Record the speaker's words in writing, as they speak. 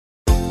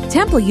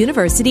Temple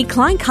University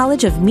Klein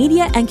College of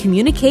Media and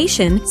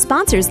Communication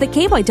sponsors the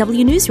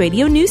KYW News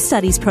Radio News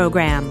Studies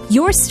program.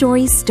 Your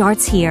story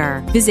starts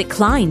here. Visit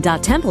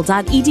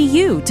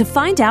klein.temple.edu to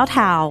find out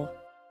how.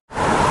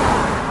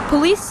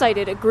 Police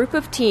cited a group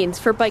of teens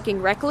for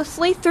biking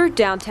recklessly through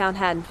downtown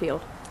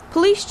Haddonfield.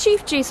 Police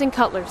Chief Jason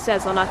Cutler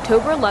says on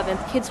October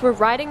 11th, kids were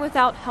riding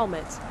without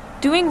helmets,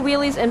 doing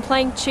wheelies and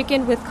playing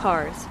chicken with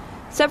cars.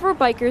 Several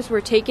bikers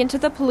were taken to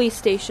the police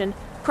station,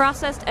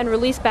 processed, and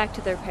released back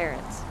to their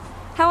parents.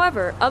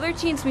 However, other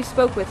teens we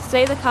spoke with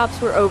say the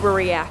cops were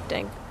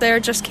overreacting. They're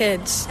just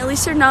kids. At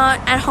least they're not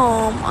at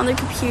home on their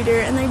computer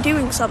and they're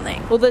doing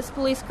something. Will this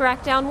police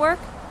crackdown work?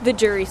 The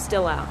jury's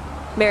still out.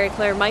 Mary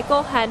Claire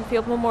Michael,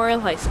 Haddonfield Memorial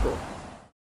High School.